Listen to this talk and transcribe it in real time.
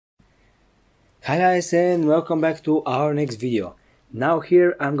Hi guys, and welcome back to our next video. Now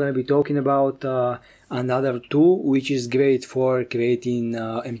here I'm gonna be talking about another tool which is great for creating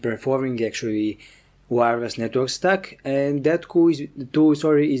and performing actually wireless network stack, and that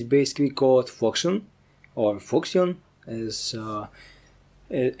tool is basically called fluxion or fluxion as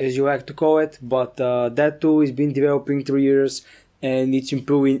you like to call it. But that tool has been developing through years and it's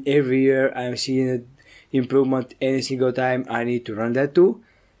improving every year. I'm seeing an improvement every single time I need to run that tool.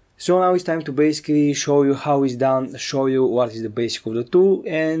 So now it's time to basically show you how it's done, show you what is the basic of the tool,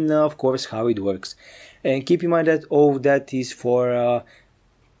 and of course how it works. And keep in mind that all of that is for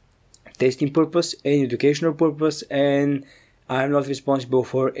testing purpose and educational purpose, and I'm not responsible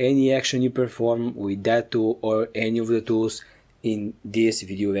for any action you perform with that tool or any of the tools in these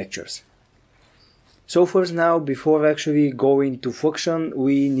video lectures. So first, now before actually going to Fluxion,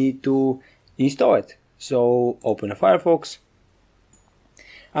 we need to install it. So open a Firefox.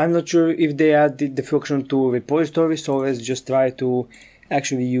 I'm not sure if they added the Fluxion to repository, so let's just try to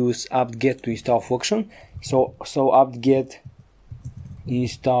actually use apt-get to install Fluxion. So apt-get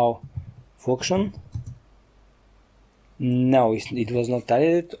install Fluxion. No, it was not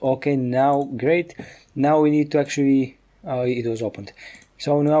added. Okay, now great. Now we need to actually it was opened.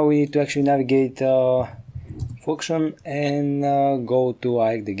 So now we need to actually navigate Fluxion and go to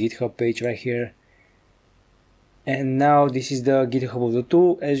like the GitHub page right here. And now this is the GitHub of the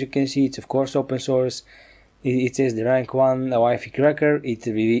tool. As you can see, it's of course open source. It says the rank 1 Wi-Fi cracker. It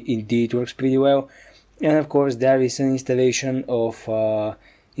really indeed works pretty well. And of course there is an installation of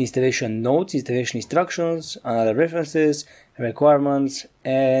installation notes, installation instructions, other references, requirements,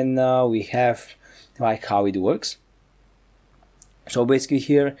 and we have like how it works. So basically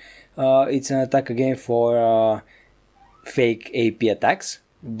here it's an attack again for fake AP attacks.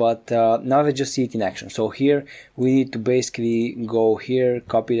 But now let's just see it in action. So here we need to basically go here,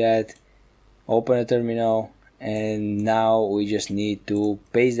 copy that, open a terminal, and now we just need to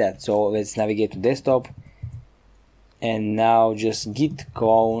paste that. So let's navigate to desktop, and now just git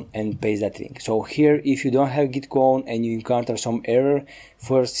clone and paste that link. So here, if you don't have git clone and you encounter some error,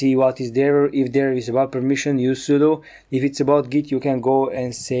 first see what is the error. If there is about permission, use sudo. If it's about git, you can go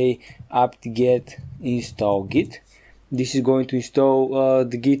and say apt-get install git. This is going to install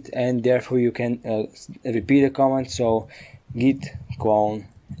the git, and therefore you can repeat the command. So git clone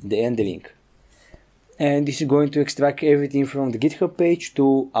and the link, and this is going to extract everything from the GitHub page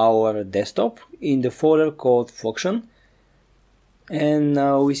to our desktop in the folder called Fluxion. And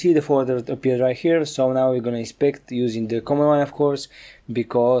we see the folder appear right here. So now we're going to inspect using the command line, of course,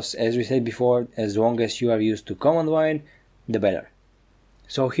 because as we said before, as long as you are used to command line, the better.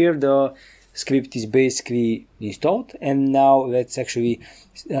 So here the script is basically installed, and now let's actually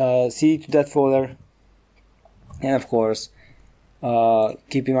see to that folder. And of course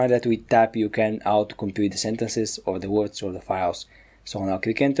keep in mind that with tap you can auto compute the sentences or the words or the files. So now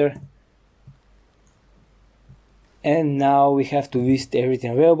click enter, and now we have to list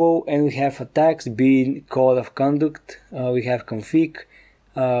everything available, and we have attacks, being code of conduct, we have config,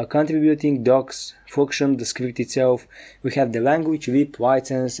 contributing, docs, function, the script itself, we have the language, lib,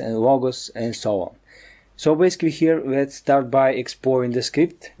 license, and logos, and so on. So basically here let's start by exporting the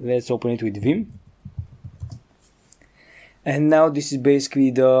script. Let's open it with Vim, and now this is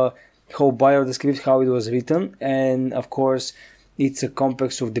basically the whole bio of the script, how it was written. And of course it's a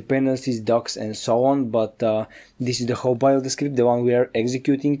complex of dependencies, docs, and so on, but this is the whole bio of the script, the one we are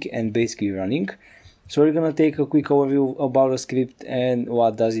executing and basically running. So we're gonna take a quick overview about the script and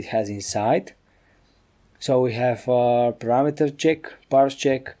what does it has inside. So we have parameter check, parse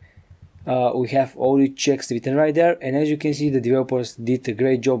check, we have all the checks written right there, and as you can see the developers did a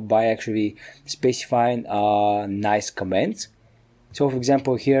great job by actually specifying nice commands. So for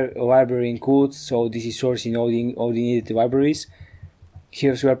example here library includes, so this is sourcing all the needed libraries.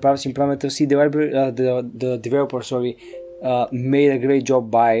 Here so we are parsing parameters. See the library, the developer made a great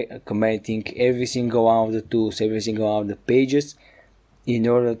job by commenting every single one of the tools, every single one of the pages, in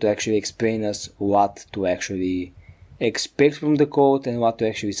order to actually explain us what to actually expect from the code and what to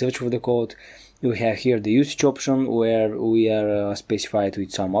actually search for the code. We have here the usage option where we are specified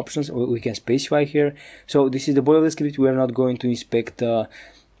with some options we can specify here. So this is the body of the script. We are not going to inspect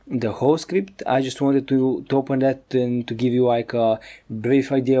the whole script. I just wanted to open that and to give you like a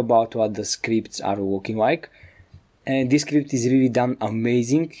brief idea about what the scripts are looking like. And this script is really done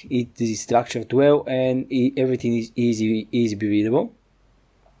amazing. It is structured well, and everything is easy readable.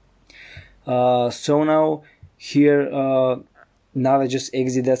 So now here now I just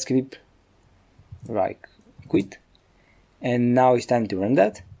exit that script, right, quit, and now it's time to run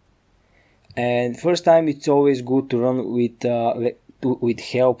that. And first time it's always good to run with with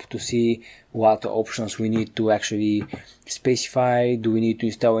help to see what options we need to actually specify. Do we need to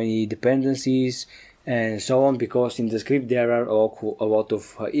install any dependencies and so on, because in the script there are a lot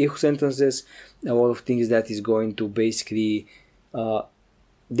of if sentences, a lot of things that is going to basically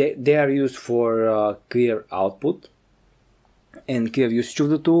they are used for clear output and clear usage of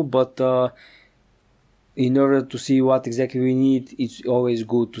the tool, but in order to see what exactly we need, it's always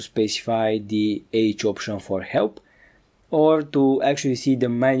good to specify the H option for help, or to actually see the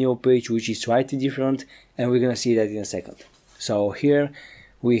manual page, which is slightly different, and we're gonna see that in a second. So here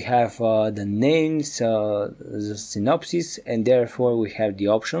we have the names, the synopsis, and therefore we have the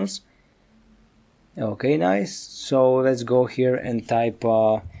options. Okay, nice. So let's go here and type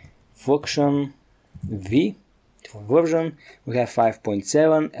fluxion V for version. We have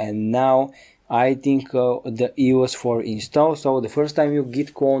 5.7, and now I think the E was for install. So the first time you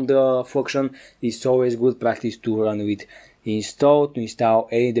git clone the fluxion, it's always good practice to run with install to install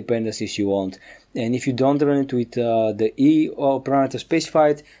any dependencies you want. And if you don't run it with the E or parameter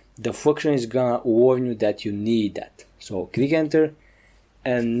specified, the fluxion is gonna warn you that you need that. So click enter,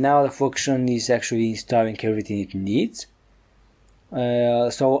 and now the fluxion is actually installing everything it needs.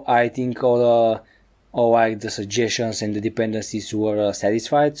 So I think all like the suggestions and the dependencies were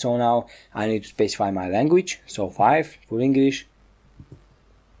satisfied. So now I need to specify my language, so 5 for English.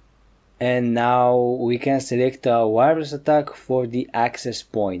 And now we can select a wireless attack for the access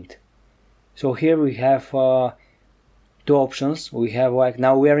point. So here we have two options. We have like,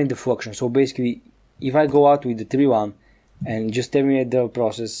 now we are in the fluxion. So basically, if I go out with the 3.1 and just terminate the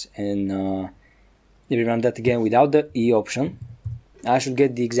process and rerun that again without the E option, I should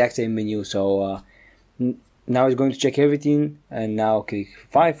get the exact same menu. So now it's going to check everything, and now click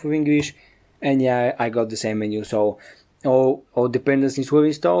 5 for English, and yeah, I got the same menu. So all dependencies were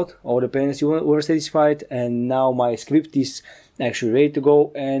installed, all dependencies were satisfied, and now my script is actually ready to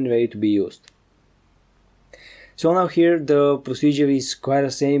go and ready to be used. So now here the procedure is quite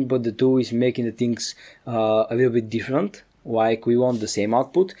the same, but the tool is making the things a little bit different. Like we want the same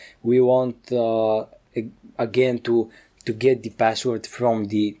output, we want again to get the password from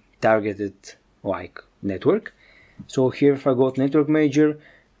the targeted like network. So here if I go to network manager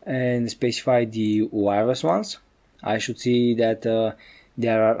and specify the wireless ones, I should see that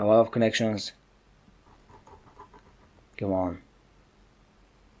there are a lot of connections. Come on.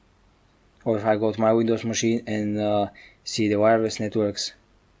 Or if I go to my Windows machine and see the wireless networks,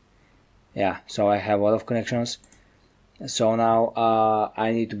 yeah, so I have a lot of connections. So now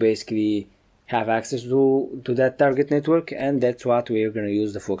I need to basically have access to that target network, and that's what we're going to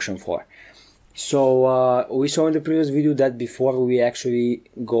use the fluxion for. So we saw in the previous video that before we actually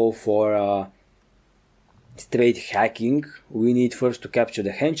go for straight hacking, we need first to capture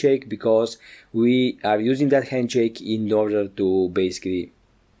the handshake, because we are using that handshake in order to basically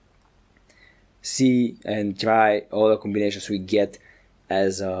see and try all the combinations we get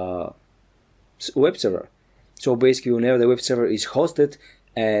as a web server. So basically, whenever the web server is hosted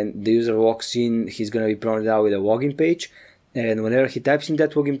and the user walks in, he's going to be prompted out with a login page, and whenever he types in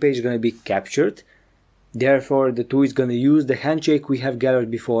that login page, it's going to be captured. Therefore, the tool is going to use the handshake we have gathered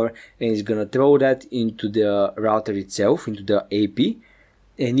before, and it's going to throw that into the router itself, into the AP.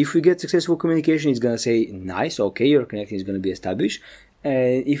 And if we get successful communication, it's going to say, nice, okay, your connection is going to be established.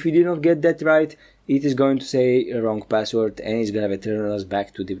 And if we did not get that right, it is going to say a wrong password, and it's going to return us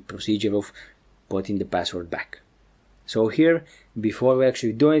back to the procedure of putting the password back. So here, before we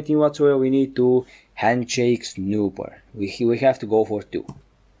actually do anything whatsoever, we need to handshake snooper. We have to go for 2.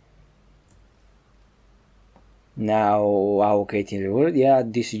 Now allocating reward, yeah,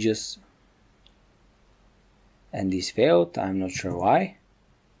 this is just, and this failed, I'm not sure why.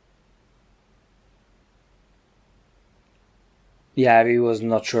 Yeah, I really was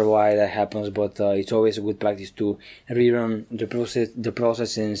not sure why that happens, but it's always a good practice to rerun the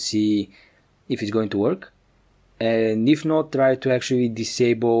process and see if it's going to work. And if not, try to actually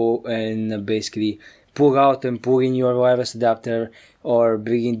disable and basically pull out and pull in your wireless adapter, or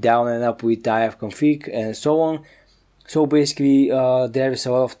bring it down and up with ifconfig and so on. So basically there is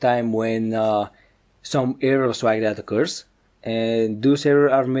a lot of time when some errors like that occurs, and those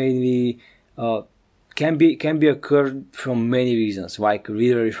errors are mainly can be occurred from many reasons, like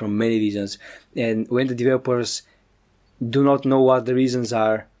literally from many reasons. And when the developers do not know what the reasons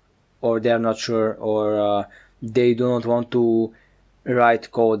are, or they are not sure, or they do not want to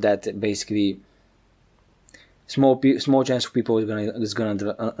write code that basically small chance of people is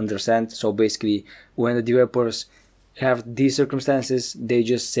gonna understand. So basically, when the developers have these circumstances, they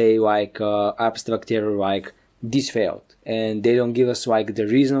just say like abstract error, like this failed, and they don't give us like the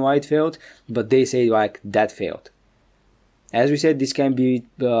reason why it failed, but they say like that failed. As we said, this can be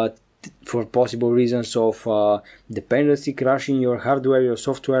for possible reasons of dependency crashing your hardware, your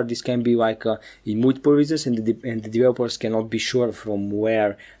software. This can be like in multiple reasons, and the developers cannot be sure from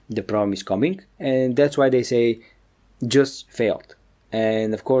where the problem is coming, and that's why they say just failed.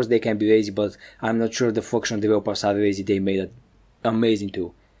 And of course they can be lazy, but I'm not sure the Fluxion developers are lazy. They made an amazing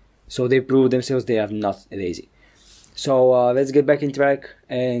tool, so they prove themselves they are not lazy. So let's get back in track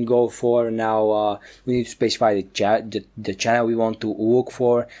and go for now. We need to specify the channel we want to look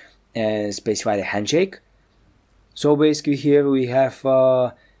for and specify the handshake. So basically here we have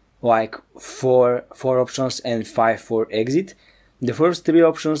like four options and 5 for exit. The first 3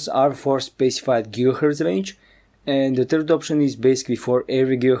 options are for specified gigahertz range, and the third option is basically for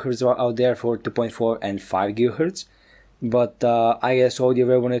every gigahertz out there for 2.4 and 5 gigahertz. But I guess all the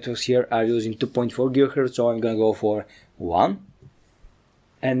available networks here are using 2.4 gigahertz, so I'm gonna go for 1.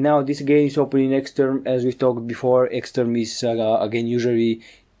 And now this again is opening Xterm. As we've talked before, Xterm is again usually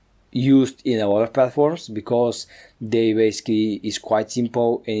used in a lot of platforms because they basically is quite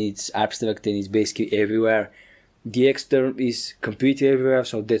simple and it's abstract and it's basically everywhere. The Xterm is completely everywhere,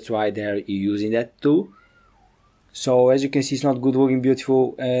 so that's why they're using that too. So as you can see, it's not good looking,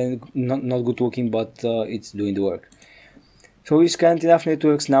 beautiful, and not good looking, but it's doing the work. So we've scanned enough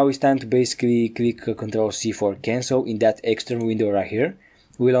networks. Now it's time to basically click Ctrl C for cancel in that Xterm window right here.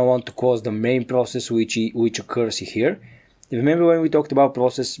 We don't want to close the main process which occurs here. Remember when we talked about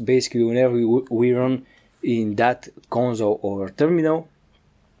process, basically whenever we run in that console or terminal,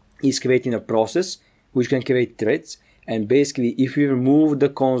 is creating a process which can create threads, and basically if we remove the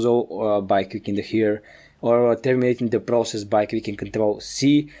console by clicking the here, or terminating the process by clicking Ctrl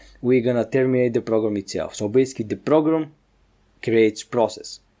C, we're gonna terminate the program itself. So basically the program creates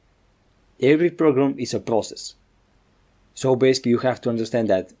process. Every program is a process. So basically you have to understand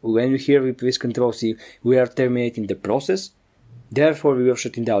that when you here we press Ctrl C, we are terminating the process, therefore we are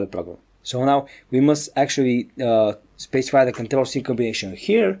shutting down the program. So now we must actually specify the Ctrl C combination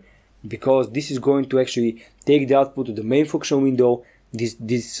here, because this is going to actually take the output to the main function window. This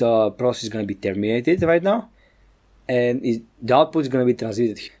process is going to be terminated right now, and the output is going to be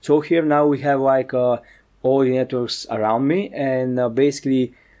transmitted. So here now we have like all the networks around me, and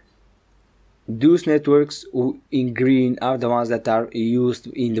basically those networks in green are the ones that are used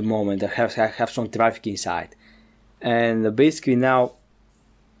in the moment, that have some traffic inside. And basically now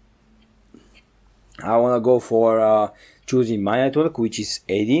I want to go for choosing my network, which is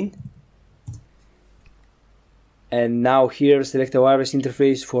 18. And now here select a wireless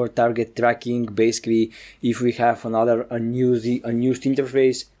interface for target tracking. Basically if we have another unused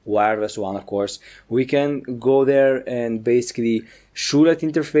interface, wireless one of course, we can go there and basically shoot that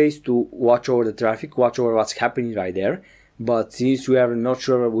interface to watch over the traffic, watch over what's happening right there. But since we are not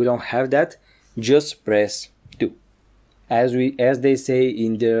sure, we don't have that, just press 2. As they say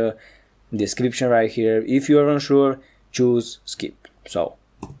in the description right here, if you are unsure, choose skip. So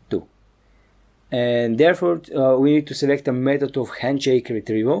 2. And therefore we need to select a method of handshake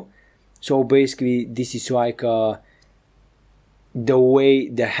retrieval. So basically this is like the way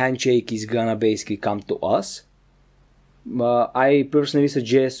the handshake is gonna basically come to us. I personally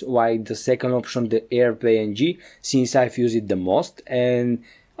suggest like the second option, the AirPlay NG, since I've used it the most, and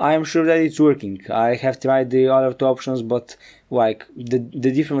I'm sure that it's working. I have tried the other 2 options, but like the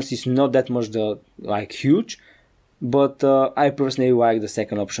difference is not that much huge. But I personally like the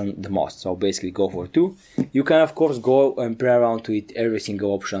second option the most, so basically go for 2. You can of course go and play around with every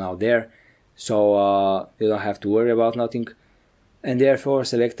single option out there, so you don't have to worry about nothing. And therefore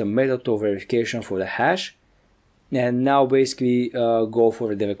select a method of verification for the hash, and now basically go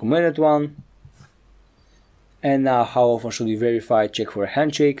for the recommended one. And now how often should we verify, check for a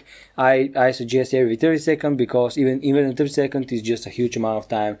handshake? I suggest every 30 seconds, because even 30 seconds is just a huge amount of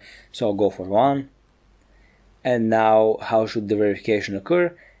time, so go for 1. And now how should the verification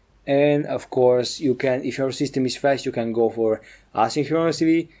occur? And of course you can, if your system is fast, you can go for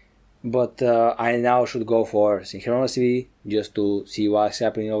asynchronously, but I now should go for synchronously just to see what's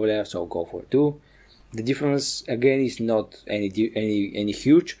happening over there, so go for 2. The difference again is not any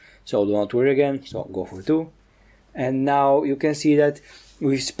huge, so do not worry again, so go for 2. And now you can see that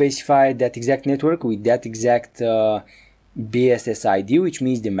we've specified that exact network with that exact BSS ID, which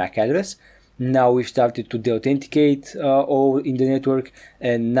means the MAC address. Now we've started to de-authenticate all in the network,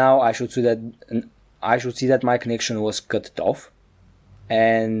 and now I should see that my connection was cut off,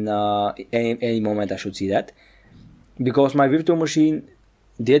 and any moment I should see that, because my virtual machine,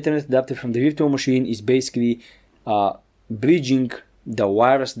 the Ethernet adapter from the virtual machine is basically bridging the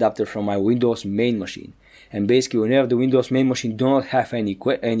wireless adapter from my Windows main machine. And basically whenever the Windows main machine do not have any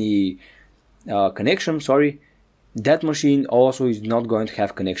connection, that machine also is not going to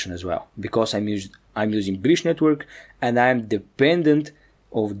have connection as well, because I'm using bridge network and I'm dependent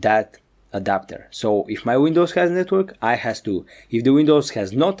of that adapter. So if my Windows has network, I has to. If the Windows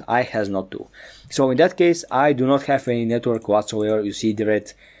has not, I has not to. So in that case, I do not have any network whatsoever. You see the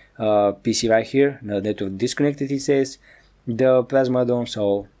red PC right here, the network disconnected, it says, the Plasma Dome.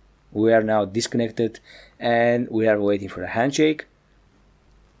 So we are now disconnected and we are waiting for a handshake.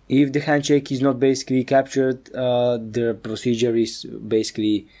 If the handshake is not basically captured, the procedure is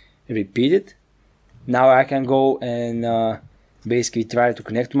basically repeated. Now I can go and basically try to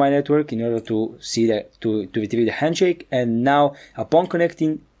connect to my network in order to see that to retrieve the handshake. And now upon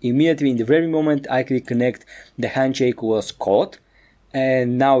connecting, immediately in the very moment I click connect, the handshake was caught,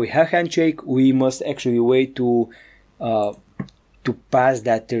 and now we have handshake. We must actually wait to pass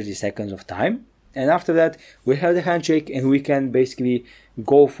that 30 seconds of time, and after that we have the handshake and we can basically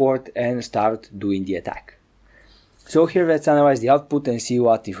go forth and start doing the attack. So here let's analyze the output and see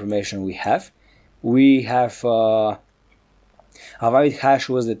what information we have. We have a valid hash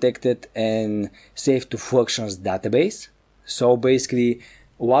was detected and saved to Fluxion's database. So basically,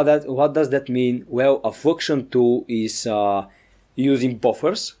 what does that mean? Well, a Fluxion tool is using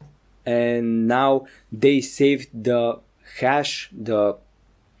buffers, and now they saved the hash, the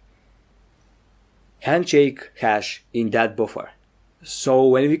handshake hash in that buffer. So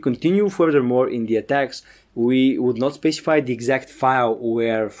when we continue furthermore in the attacks, we would not specify the exact file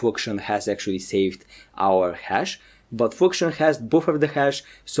where Fluxion has actually saved our hash, but Fluxion has buffered the hash.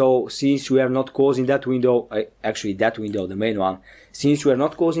 So since we are not closing that window, actually that window, the main one, since we are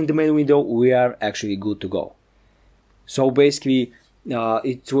not closing the main window, we are actually good to go. So basically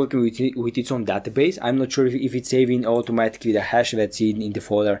it's working with its own database. I'm not sure if it's saving automatically the hash that's in the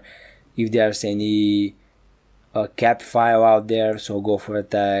folder, if there's any cap file out there. So go for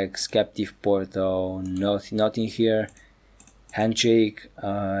attacks, captive portal, nothing here, handshake,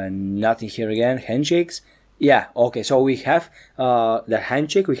 nothing here again, handshakes. Yeah, okay, so we have the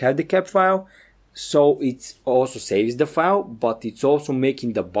handshake, we have the cap file, so it also saves the file, but it's also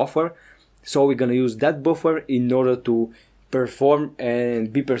making the buffer. So we're gonna use that buffer in order to perform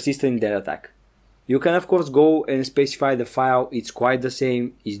and be persistent in that attack. You can of course go and specify the file, it's quite the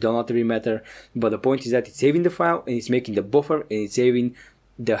same, it does not really matter, but the point is that it's saving the file and it's making the buffer and it's saving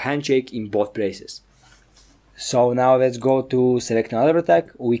the handshake in both places. So now let's go to select another attack.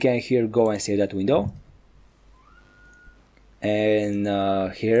 We can here go and save that window. And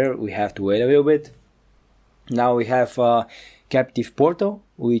here we have to wait a little bit. Now we have captive portal,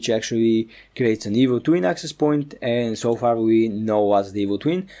 which actually creates an evil twin access point, and so far we know what's the evil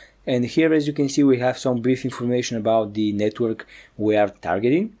twin. And here, as you can see, we have some brief information about the network we are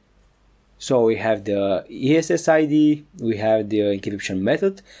targeting. So we have the ESS ID, we have the encryption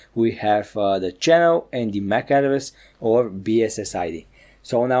method, we have the channel and the MAC address or BSS ID.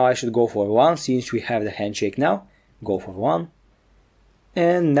 So now I should go for 1 since we have the handshake now. Go for 1.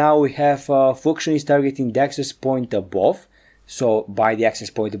 And now we have Fluxion is targeting the access point above. So by the access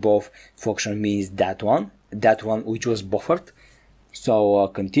point above, Fluxion means that one which was buffered. So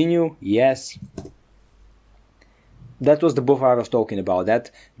continue, yes. That was the buffer I was talking about.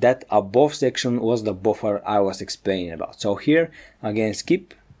 That above section was the buffer I was explaining about. So here again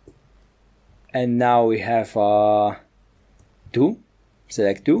skip, and now we have 2.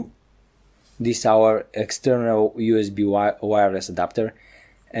 Select 2. This is our external USB wireless adapter,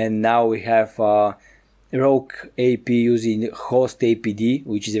 and now we have Rogue AP using host APD,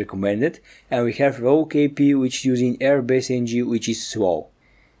 which is recommended, and we have Rogue AP which is using Airbase NG, which is slow.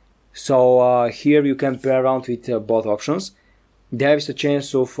 So here you can play around with both options. There is a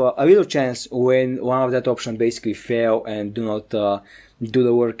chance of a little chance when one of that option basically fail and do not do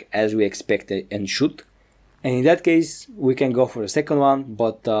the work as we expected and should. And in that case, we can go for the second one,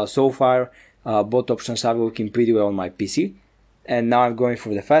 but so far both options are working pretty well on my PC. And now I'm going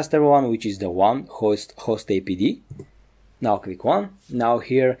for the faster one, which is the one, host APD. Now click 1. Now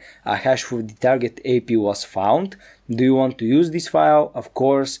here a hash for the target AP was found. Do you want to use this file? Of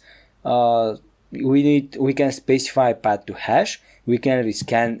course, we can specify path to hash, we can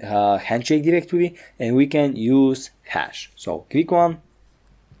rescan handshake directory, and we can use hash. So click 1,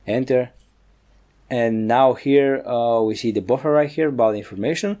 enter. And now here we see the buffer right here about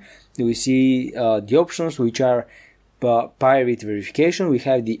information. We see the options, which are pirate verification, we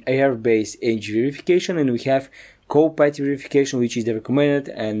have the Airbase NG verification, and we have co-PAT verification, which is the recommended,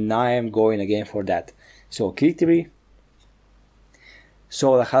 and I am going again for that. So click 3.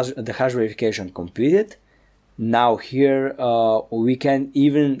 So the hash verification completed. Now here we can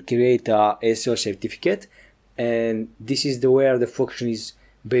even create a SSL certificate, and this is where the Fluxion is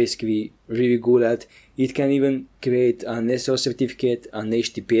basically really good at. It can even create an SSL certificate, an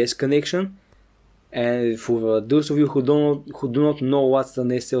HTTPS connection. And for those of you who do not know what's an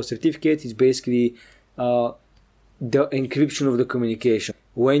SSL certificate, it's basically the encryption of the communication.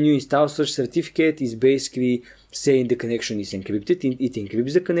 When you install such certificate, it's basically saying the connection is encrypted. It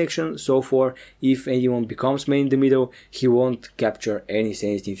encrypts the connection, so for if anyone becomes man in the middle, he won't capture any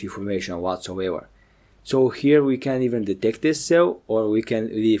sensitive information whatsoever. So here we can even detect SSL, or we can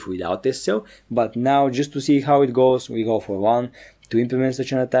live without SSL. But now, just to see how it goes, we go for one to implement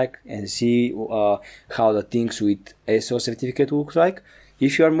such an attack and see how the things with SSL certificate looks like.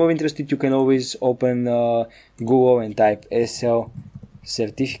 If you are more interested, you can always open Google and type SSL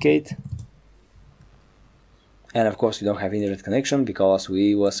certificate. And of course we don't have internet connection because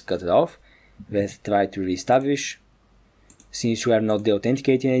we was cut it off. Let's try to reestablish, since we are not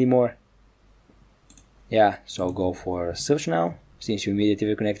authenticating anymore. Yeah, so go for search now, since you immediately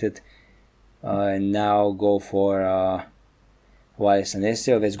reconnected. And now go for what is an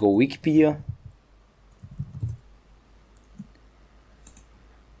SSL. Let's go Wikipedia.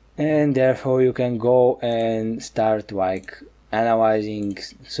 And therefore you can go and start like analyzing,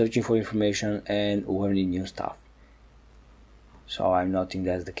 searching for information and learning new stuff. So I'm not think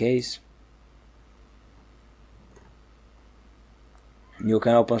that's the case. You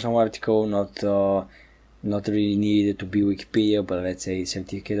can open some article, not really needed to be Wikipedia, but let's say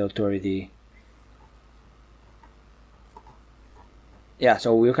certificate authority. Yeah,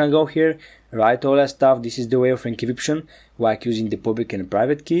 so you can go here, write all that stuff. This is the way of encryption, like using the public and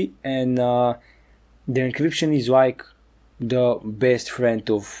private key. And the encryption is like the best friend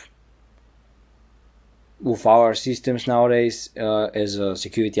of our systems nowadays as a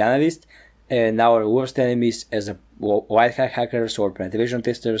security analyst, and our worst enemies as a white hat hackers or penetration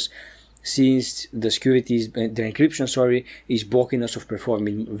testers, since the encryption is blocking us of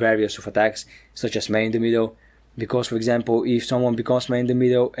performing various of attacks such as man in the middle. Because for example, if someone becomes man in the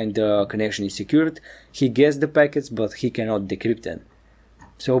middle and the connection is secured, he gets the packets but he cannot decrypt them.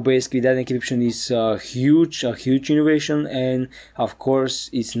 So basically that encryption is a huge innovation, and of course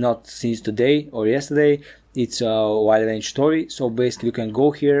it's not since today or yesterday, it's a wide range story. So basically you can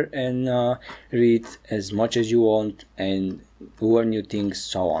go here and read as much as you want and learn new things,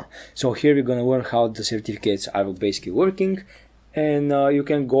 so on. So here we're gonna learn how the certificates are basically working, and you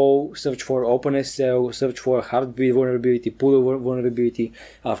can go search for OpenSSL, search for heartbeat vulnerability, pull vulnerability.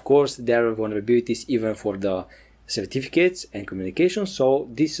 Of course there are vulnerabilities even for the certificates and communication, so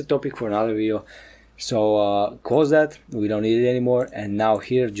this is a topic for another video. So close that, we don't need it anymore. And now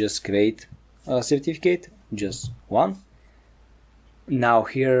here just create a certificate, just one. Now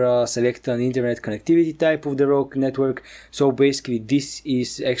here select an internet connectivity type of the rogue network. So basically this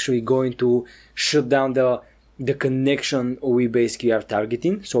is actually going to shut down the connection we basically are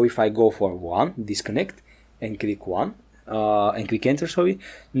targeting. So if I go for one, disconnect, and click one, and click enter, sorry.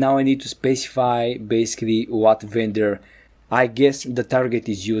 Now I need to specify basically what vendor I guess the target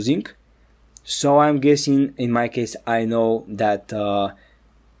is using. So I'm guessing, in my case, I know that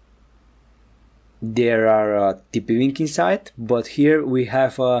there are TP-Link inside, but here we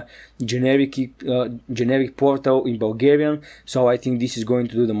have a generic portal in Bulgarian, so I think this is going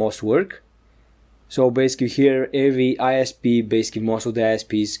to do the most work. So basically here every ISP, basically most of the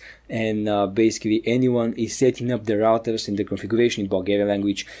ISPs and basically anyone is setting up the routers and the configuration in Bulgarian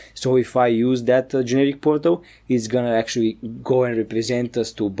language. So if I use that generic portal, it's gonna actually go and represent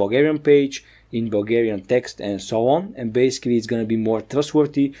us to Bulgarian page in Bulgarian text and so on. And basically it's gonna be more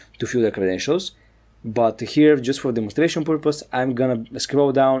trustworthy to fill the credentials. But here, just for demonstration purpose, I'm gonna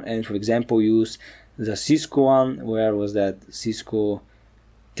scroll down and for example use the Cisco one. Where was that? Cisco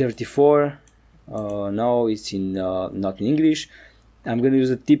 34. No, it's in not in English. I'm gonna use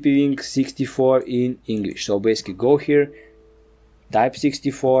the TP-Link 64 in English. So basically go here, type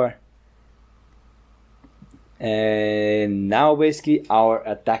 64, and now basically our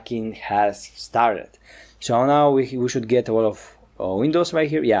attacking has started. So now we should get a lot of windows right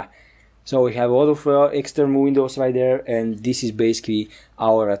here. Yeah, so we have a lot of external windows right there, and this is basically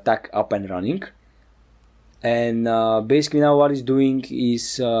our attack up and running. And basically now what it's doing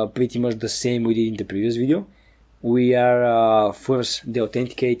is pretty much the same we did in the previous video. We are first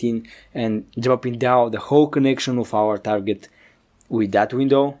deauthenticating and dropping down the whole connection of our target with that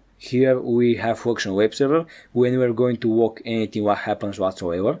window. Here we have fluxion web server. When we're going to walk anything, what happens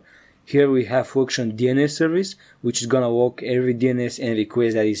whatsoever. Here we have fluxion DNS service, which is gonna walk every DNS and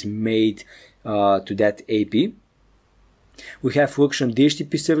request that is made to that AP. We have fluxion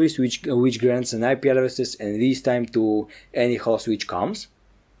DHCP service, which grants an IP addresses and release time to any host which comes.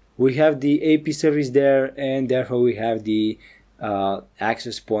 We have the AP service there, and therefore we have the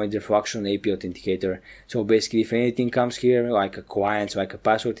access point, the fluxion AP authenticator. So basically, if anything comes here, like a client, like a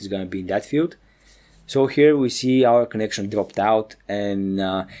password, is going to be in that field. So here we see our connection dropped out, and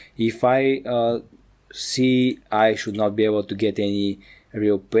if I see I should not be able to get any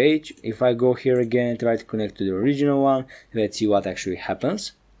real page. If I go here again and try to connect to the original one, let's see what actually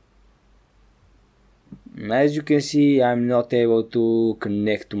happens. As you can see, I'm not able to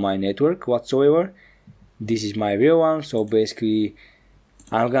connect to my network whatsoever. This is my real one, so basically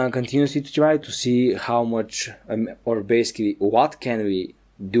I'm gonna continuously try to see how much or basically what can we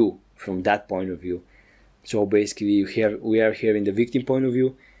do from that point of view. So basically here we are here in the victim point of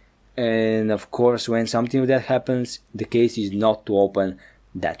view, and of course when something like that happens, the case is not to open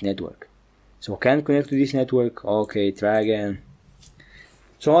that network. So can't connect to this network. Okay, try again.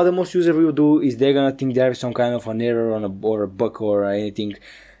 So what the most user will do is they're gonna think there is some kind of an error or a bug or anything,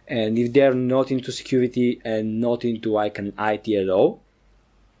 and if they're not into security and not into like an IT at all,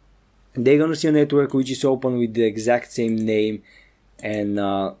 they're gonna see a network which is open with the exact same name, and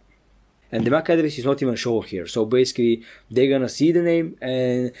the MAC address is not even shown here. So basically they're gonna see the name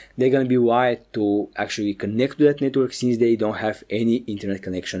and they're gonna be wired to actually connect to that network since they don't have any internet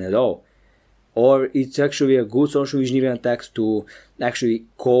connection at all. Or it's actually a good social engineering attack to actually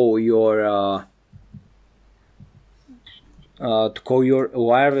call your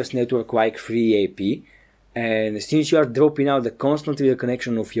wireless network like free AP, and since you are dropping out constantly the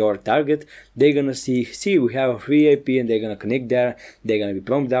connection of your target, they're gonna see we have a free AP and they're gonna connect there, they're gonna be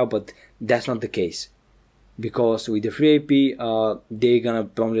prompted out, but that's not the case. Because with the free AP, they're gonna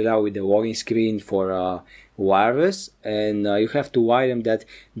prompt it out with the login screen for wireless, and you have to wire them that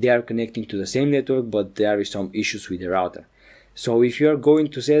they are connecting to the same network, but there is some issues with the router. So if you are going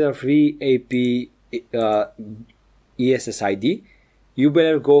to set a free AP ESSID, you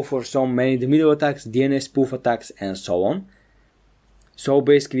better go for some man-in-the-middle attacks, DNS spoof attacks, and so on. So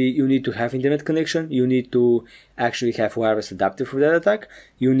basically you need to have internet connection, you need to actually have wireless adapter for that attack,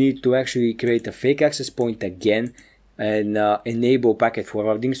 you need to actually create a fake access point again and enable packet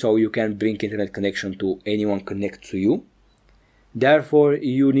forwarding so you can bring internet connection to anyone connect to you. Therefore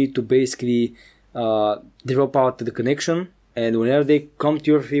you need to basically drop out the connection, and whenever they come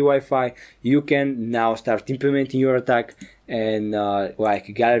to your free Wi-Fi, you can now start implementing your attack and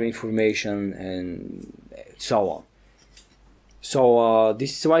like gather information and so on. So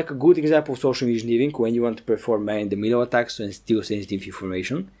this is like a good example of social engineering when you want to perform man-in-the-middle attacks and steal sensitive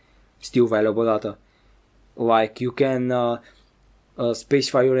information, steal valuable data. Like you can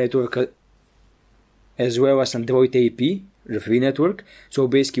specify your network as well as Android AP, the free network. So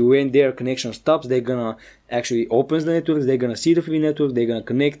basically when their connection stops, they're gonna actually open the network, they're gonna see the free network, they're gonna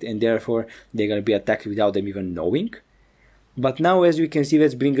connect, and therefore they're gonna be attacked without them even knowing. But now, as we can see,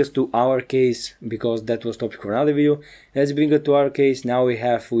 let's bring us to our case, because that was topic for another video. Let's bring it to our case. Now we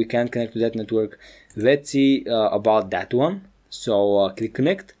can connect to that network. Let's see about that one. So click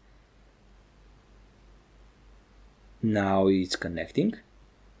connect. Now it's connecting.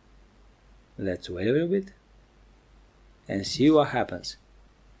 Let's wait a little bit and see what happens.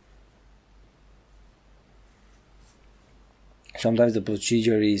 Sometimes the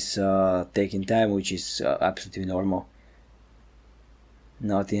procedure is taking time, which is absolutely normal.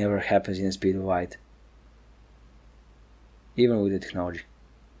 Nothing ever happens in the speed of light, even with the technology.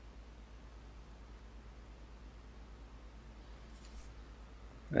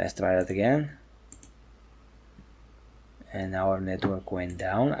 Let's try that again. And our network went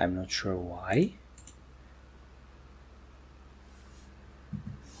down. I'm not sure why.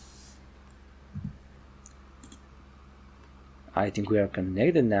 I think we are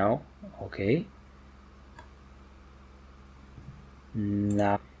connected now. Okay.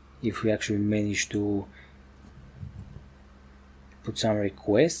 Now, if we actually manage to put some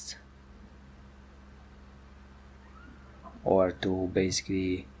requests or to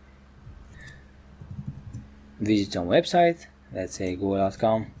basically visit some website, let's say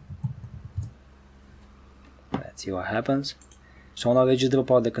google.com, let's see what happens. So now let's just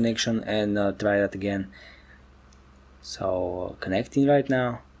drop out the connection and try that again. So connecting right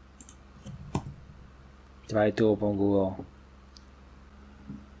now. Try to open Google.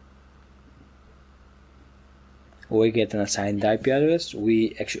 We get an assigned IP address.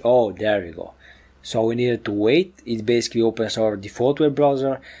 We actually, oh, there we go. So we needed to wait. It basically opens our default web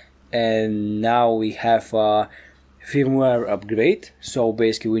browser, and now we have a firmware upgrade. So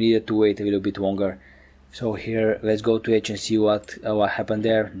basically we needed to wait a little bit longer. So here, let's go to Edge and see what happened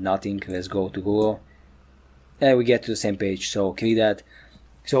there. Nothing. Let's go to Google, and we get to the same page. So click that.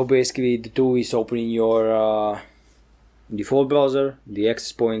 So basically the tool is opening your default browser, the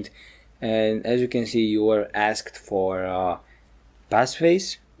access point. And as you can see, you were asked for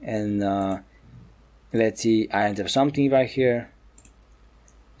passphrase, and let's see, I enter something right here.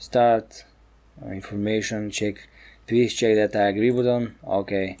 Start information, check, please check that I agree button.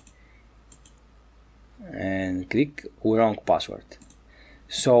 Okay, and click wrong password.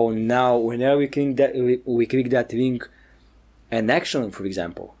 So now whenever we click that link, an action, for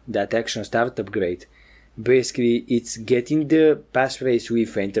example, that action start upgrade, basically it's getting the passphrase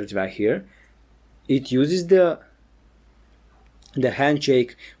we've entered right here. It uses the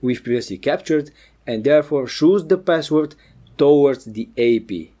handshake we've previously captured, and therefore shows the password towards the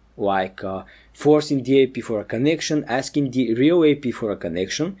AP, like forcing the AP for a connection, asking the real AP for a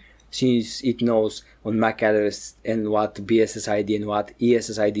connection, since it knows on MAC address and what BSSID and what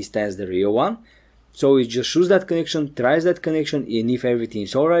ESSID stands the real one. So it just chooses that connection, tries that connection, and if everything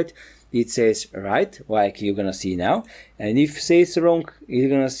is alright, it says right, like you're gonna see now. And if it says wrong,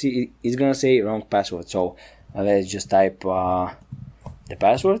 it's gonna say wrong password. So let's just type the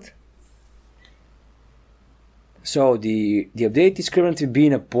password. So the update is currently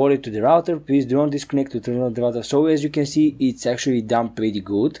being uploaded to the router. Please do not disconnect to turn on the router. So as you can see, it's actually done pretty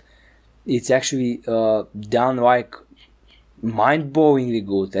good. It's actually done like mind-blowingly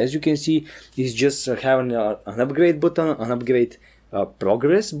good. As you can see, it's just having an upgrade button, an upgrade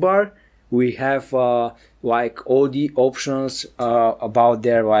progress bar. We have like all the options about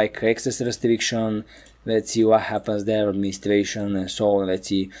there, like access restriction. Let's see what happens there, administration and so on. Let's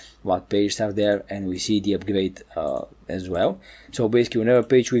see what pages are there, and we see the upgrade as well. So basically whenever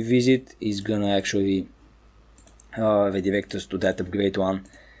page we visit is gonna actually redirect us to that upgrade one,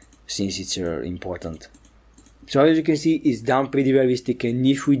 since it's important. So as you can see, it's done pretty realistic, and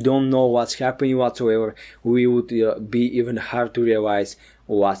if we don't know what's happening whatsoever, we would be even hard to realize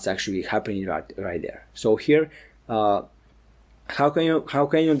what's actually happening right there. So here, how can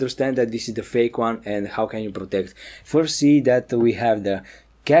you understand that this is the fake one, and how can you protect? First, see that we have the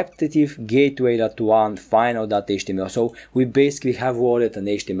captive gateway.1 final.html. So we basically have loaded an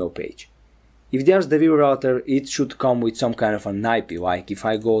HTML page. If there's the real router, it should come with some kind of an IP. Like if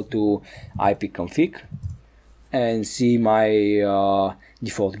I go to ipconfig and see my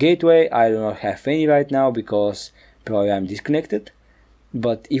default gateway, I do not have any right now because probably I'm disconnected.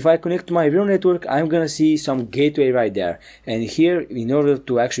 But if I connect to my real network, I'm gonna see some gateway right there. And here, in order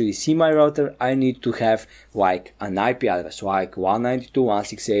to actually see my router, I need to have like an IP address, like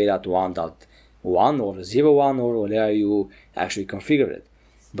 192.168.1.1 or 01 or whatever you actually configured it.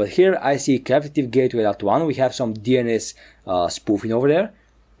 But here I see captive gateway.1. We have some DNS spoofing over there.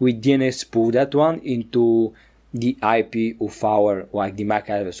 We DNS spoof that one into the IP of our, like the MAC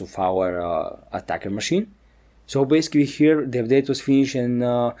address of our attacker machine. So basically here the update was finished, and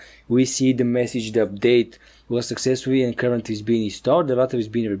we see the message: the update was successfully and currently is being installed, the router is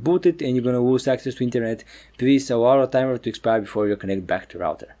being rebooted, and you're gonna lose access to internet. Please allow a timer to expire before you connect back to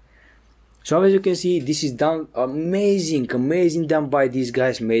router. So as you can see, this is done amazing done by these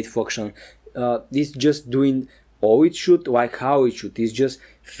guys made Fluxion. It's just doing all it should, like how it should. It's just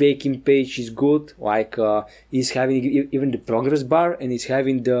faking page is good, like it's having even the progress bar, and it's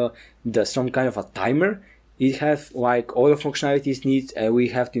having the some kind of a timer. It has like all the functionalities needs, and we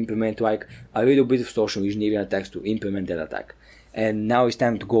have to implement like a little bit of social engineering attacks to implement that attack. And now it's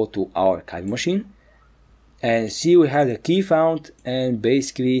time to go to our archive machine and see we have the key found, and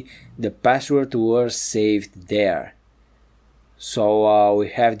basically the password was saved there. So we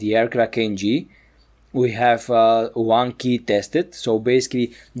have the aircrack ng, we have one key tested. So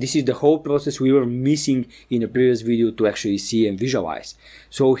basically this is the whole process we were missing in the previous video to actually see and visualize.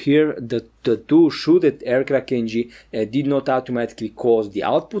 So here the tool shooted aircrack ng did not automatically close the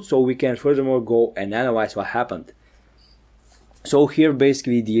output, so we can furthermore go and analyze what happened. So here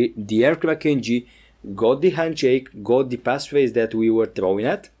basically the aircrack ng got the handshake, got the passphrase that we were throwing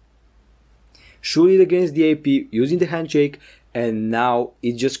at, shoot it against the AP using the handshake, and now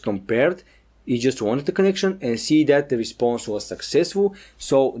it just compared. It just wanted the connection and see that the response was successful.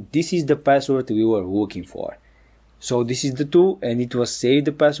 So this is the password we were looking for. So this is the tool, and it was saved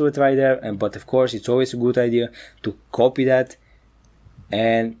the password right there. But of course it's always a good idea to copy that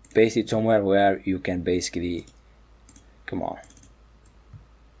and paste it somewhere where you can basically, come on,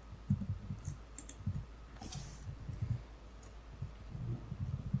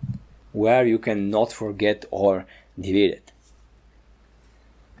 where you can not forget or delete it.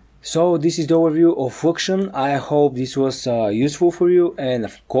 So this is the overview of Fluxion. I hope this was useful for you, and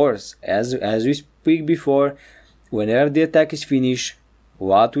of course, as we speak before, whenever the attack is finished,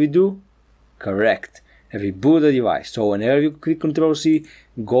 what we do? Correct, reboot the device. So whenever you click Ctrl+C,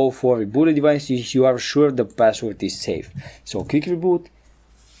 go for reboot the device if you are sure the password is safe. So click reboot.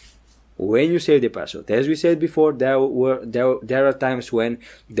 when you save the password. As we said before, there are times when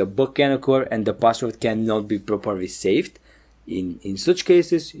the bug can occur and the password cannot be properly saved. In such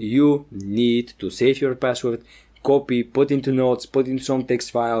cases, you need to save your password, copy, put into notes, put into some text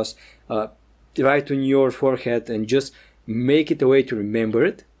files, write on your forehead, and just make it a way to remember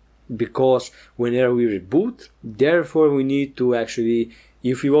it. Because whenever we reboot, therefore we need to actually,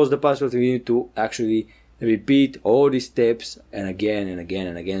 if we lost the password, we need to actually repeat all these steps and again and again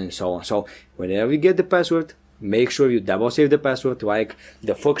and again and so on. So whenever you get the password, make sure you double save the password. Like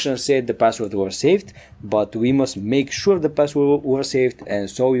the function said, the password was saved, but we must make sure the password was saved, and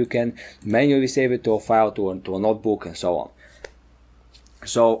so you can manually save it to a file, to a notebook, and so on.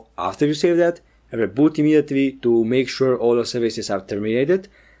 So after you save that, reboot immediately to make sure all the services are terminated,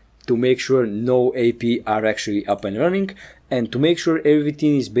 to make sure no AP are actually up and running, and to make sure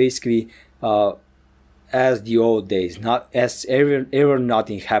everything is basically as the old days, not as ever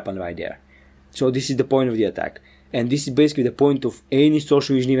nothing happened right there. So this is the point of the attack, and this is basically the point of any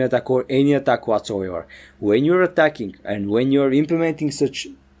social engineering attack or any attack whatsoever. When you're attacking and when you're implementing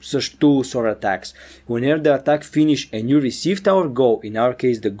such tools or attacks, whenever the attack finished and you received our goal, in our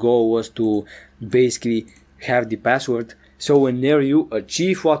case the goal was to basically have the password, so whenever you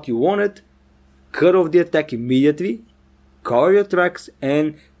achieve what you wanted, cut off the attack immediately, cover your tracks,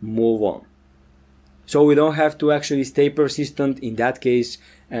 and move on. So we don't have to actually stay persistent in that case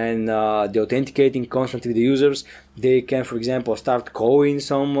and the authenticating constantly with the users. They can, for example, start calling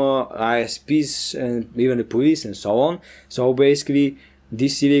some ISPs and even the police and so on. So basically,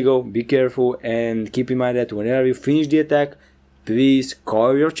 this is illegal. Be careful and keep in mind that whenever you finish the attack, please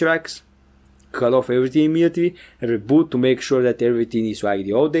cover your tracks, cut off everything immediately, and reboot to make sure that everything is like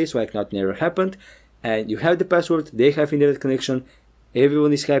the old days, like nothing ever happened. And you have the password, they have internet connection,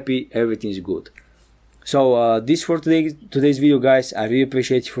 everyone is happy, everything is good. So this for today's video, guys. I really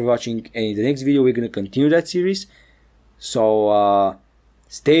appreciate you for watching, and in the next video we're gonna continue that series. So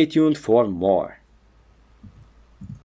stay tuned for more.